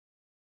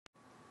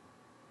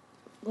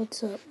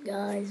What's up,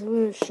 guys? I'm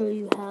going to show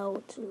you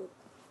how to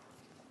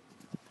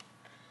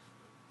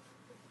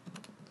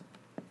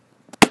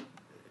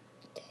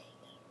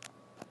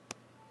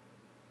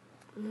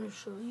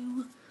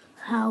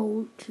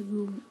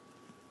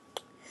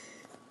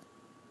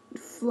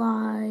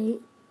fly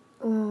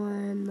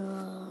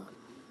on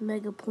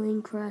Mega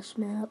Plane Crash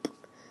map.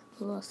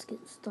 So let's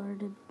get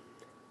started.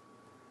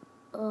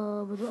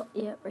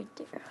 Yeah, right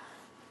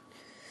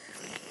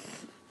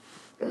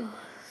there.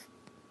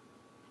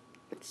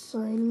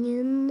 Signing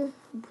in.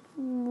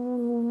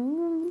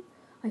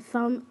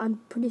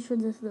 I'm pretty sure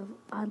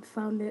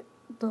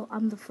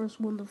I'm the first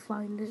one to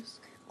find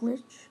this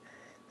glitch.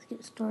 Let's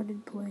get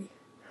started, play.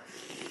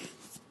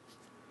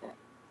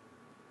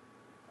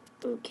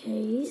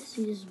 Okay,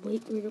 so you just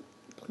wait for the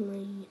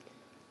plane.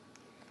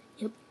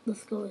 Yep,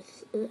 let's go.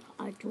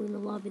 I joined the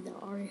lobby that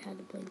already had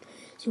the plane.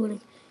 So you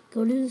want to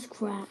go to this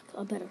crack.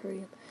 I better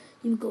hurry up.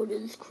 You go to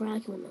this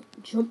crack. You want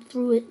to jump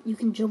through it. You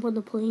can jump on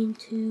the plane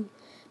too,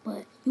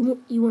 but you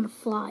want to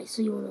fly.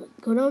 So you want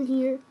to go down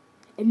here,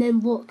 and then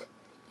look.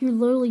 You're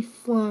literally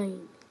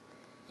flying.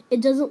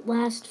 It doesn't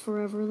last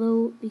forever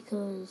though,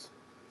 because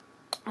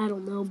I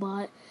don't know,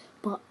 but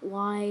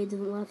why it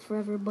doesn't last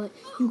forever. But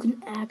you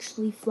can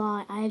actually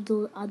fly. I'll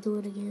do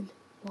it again.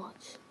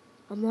 Watch.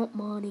 I'm not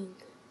modding.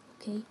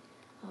 Okay.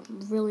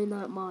 I'm really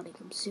not modding.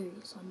 I'm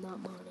serious. I'm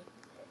not modding.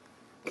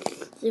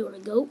 So you want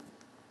to go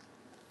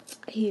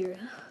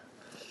here.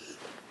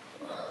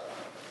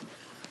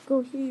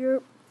 Go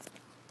here.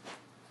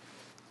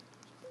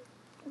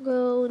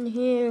 Go in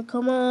here.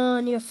 Come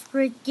on. You're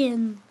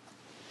freaking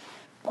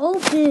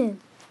open.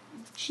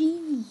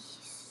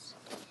 Jeez.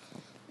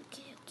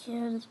 Okay.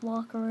 Just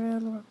walk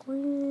around real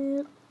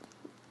quick.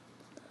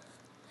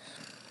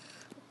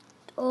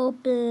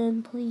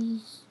 Open,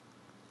 please.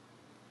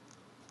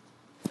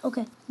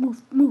 Okay.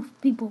 Move,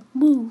 people.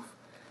 Move.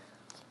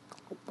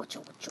 Watch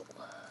out.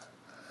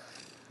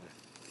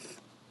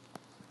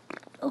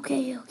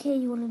 Okay, you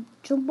want to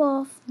jump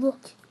off?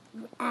 Look,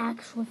 you're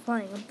actually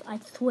flying. I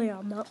swear,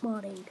 I'm not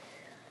modding.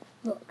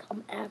 Look,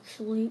 I'm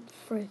actually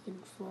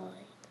freaking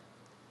flying.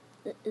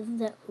 Isn't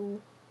that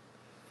cool?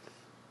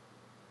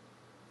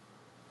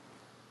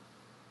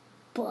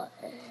 But,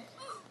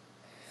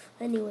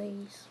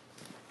 anyways,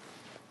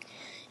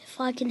 if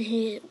I can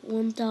hit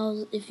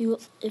 1,000, if you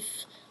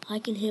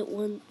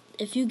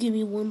give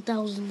me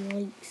 1,000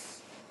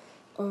 likes,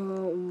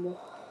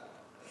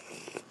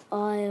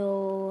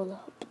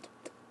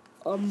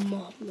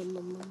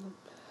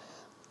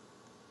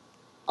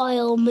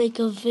 I'll make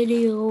a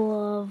video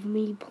of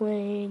me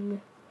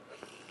playing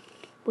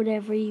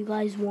whatever you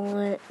guys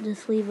want.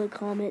 Just leave a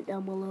comment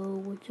down below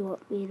what you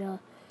want me to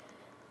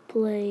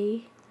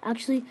play.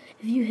 Actually,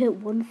 if you hit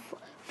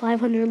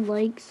 500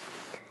 likes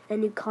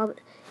and you comment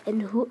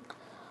you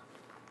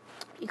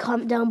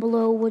comment down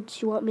below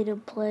what you want me to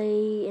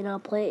play, and I'll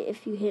play it.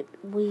 If we hit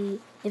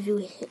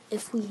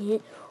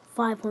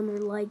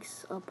 500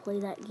 likes, I'll play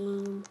that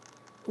game.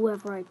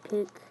 Whoever I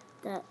pick,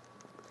 yeah.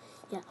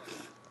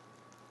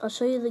 I'll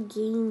show you the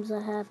games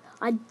I have.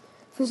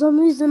 For some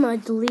reason, I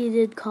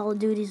deleted Call of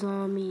Duty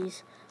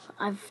Zombies.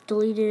 I've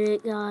deleted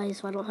it, guys,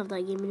 so I don't have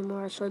that game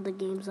anymore. I'll show you the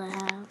games I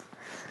have.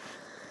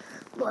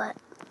 But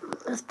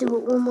let's do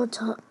it one more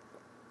time.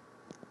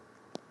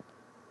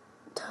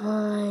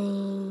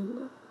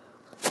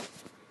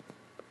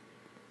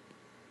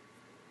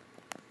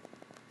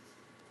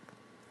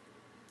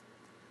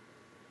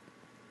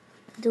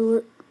 Do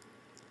it.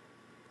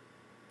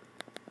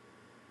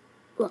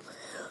 Well,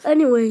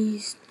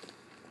 anyways,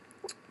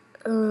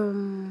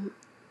 I'll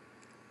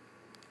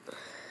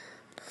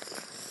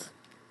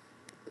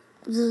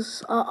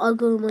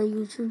go to my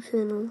YouTube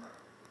channel.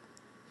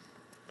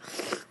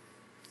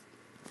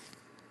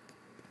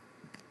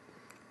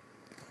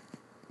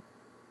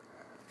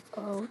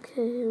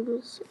 Okay,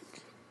 let's search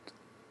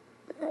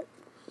it.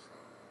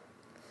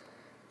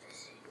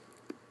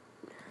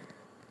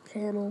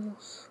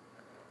 Channels.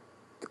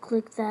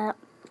 Click that.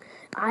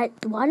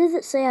 Why does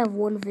it say I have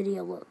one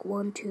video? Look,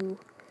 1, 2,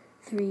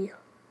 3.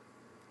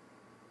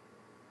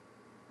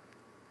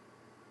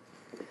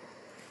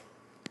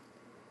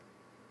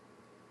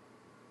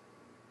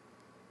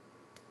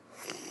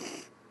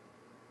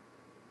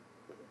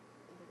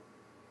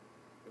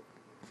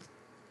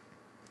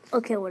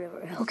 Okay,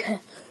 whatever. Okay.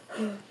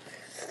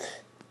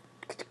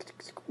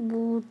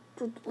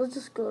 Let's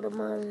just go to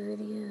my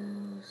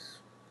videos.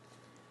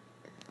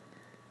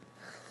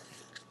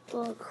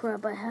 Oh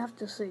crap, I have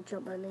to search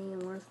up my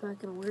name or it's not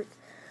gonna work.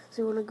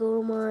 So you wanna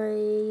go to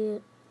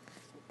my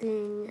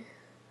thing.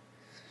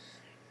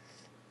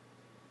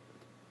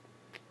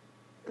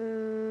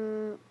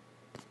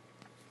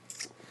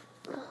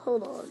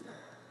 Hold on.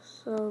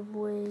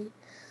 Subway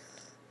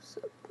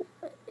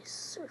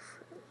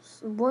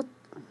Surfers. What?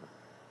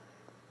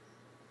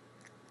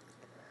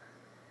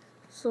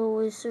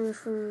 Subway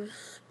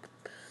Surfers.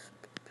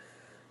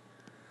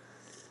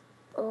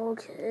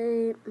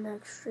 Okay,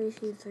 Max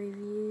Tracy, 3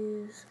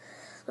 views.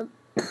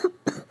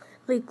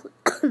 Wait,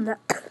 click on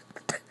that.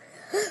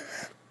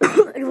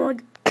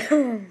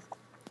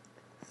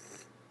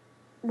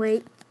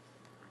 Wait,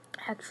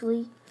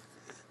 actually,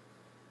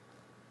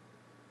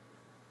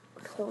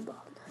 hold on.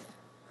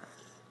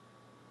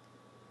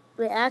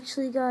 Wait,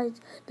 actually,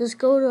 guys, just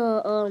go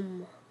to,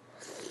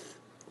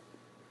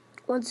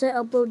 once I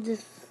upload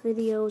this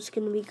video, it's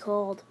gonna be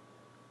called,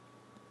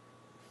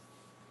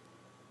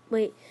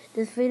 wait,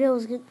 this video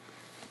is gonna,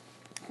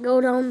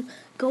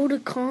 go to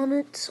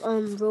comments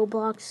on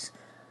Roblox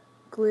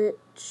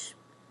glitch,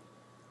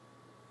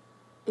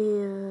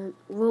 and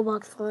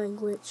Roblox flying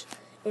glitch,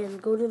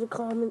 and go to the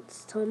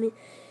comments, tell me,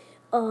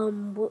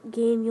 what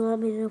game you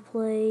want me to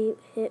play,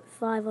 hit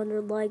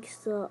 500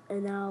 likes,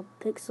 and I'll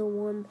pick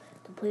someone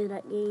to play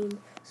that game.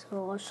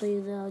 So I'll show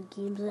you the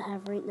games I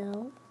have right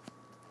now.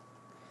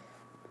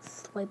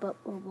 Swipe up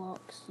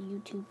ROBLOX,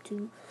 YouTube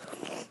too.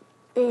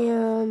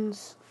 And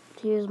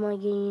here's my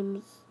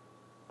games.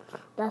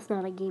 That's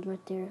not a game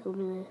right there.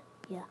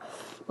 Yeah.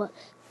 But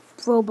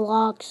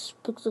ROBLOX,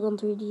 Pixel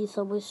 3D,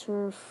 Subway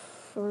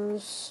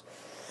Surfers,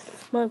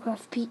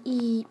 Minecraft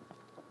PE.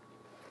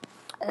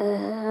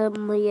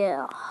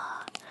 Yeah.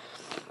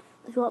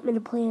 If you want me to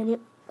play any,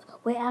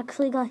 wait,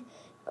 actually, guys,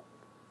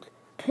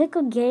 pick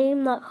a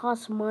game that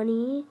costs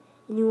money,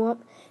 and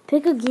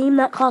pick a game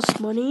that costs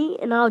money,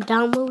 and I'll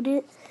download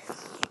it.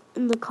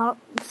 In the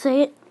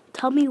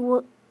tell me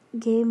what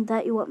game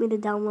that you want me to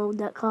download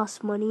that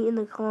costs money in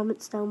the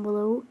comments down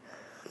below.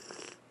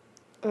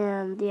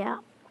 And yeah,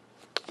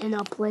 and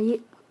I'll play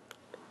it.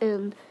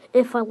 And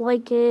if I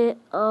like it,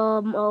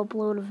 I'll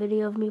upload a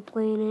video of me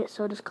playing it.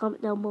 So just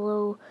comment down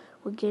below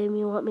what game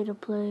you want me to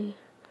play.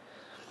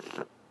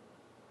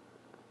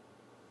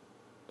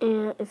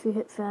 And if you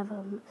hit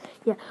 5,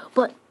 yeah.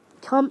 But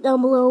comment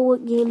down below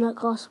what game that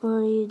costs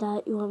money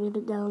that you want me to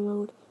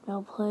download. And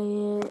I'll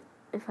play it.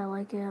 If I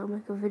like it, I'll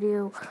make a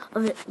video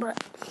of it. But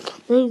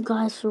thank you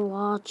guys for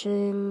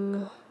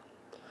watching.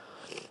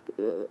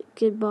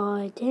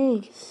 Goodbye.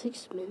 Dang,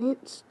 6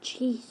 minutes?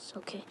 Jeez.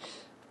 Okay.